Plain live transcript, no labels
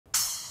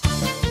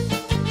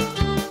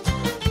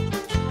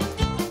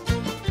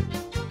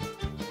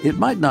It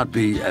might not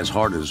be as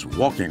hard as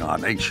walking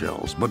on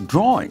eggshells, but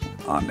drawing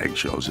on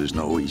eggshells is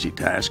no easy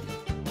task.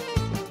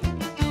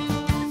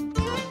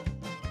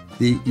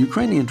 The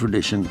Ukrainian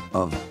tradition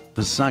of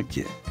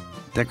pysanky,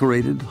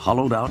 decorated,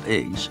 hollowed-out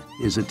eggs,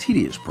 is a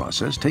tedious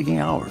process taking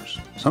hours,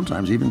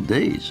 sometimes even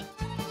days.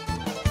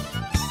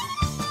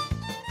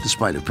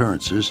 Despite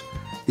appearances,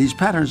 these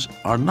patterns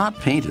are not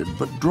painted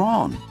but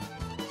drawn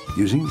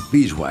using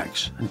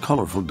beeswax and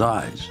colorful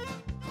dyes.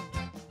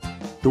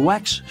 The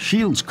wax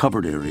shields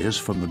covered areas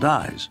from the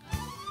dyes.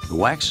 The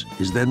wax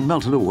is then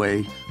melted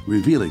away,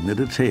 revealing the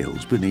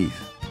details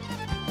beneath.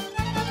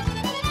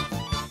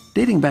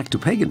 Dating back to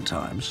pagan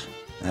times,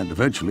 and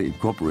eventually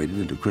incorporated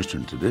into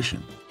Christian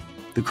tradition,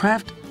 the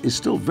craft is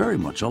still very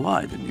much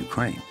alive in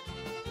Ukraine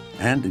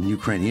and in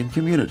Ukrainian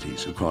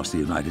communities across the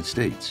United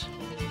States.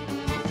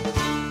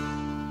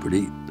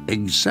 Pretty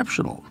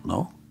exceptional,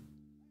 no?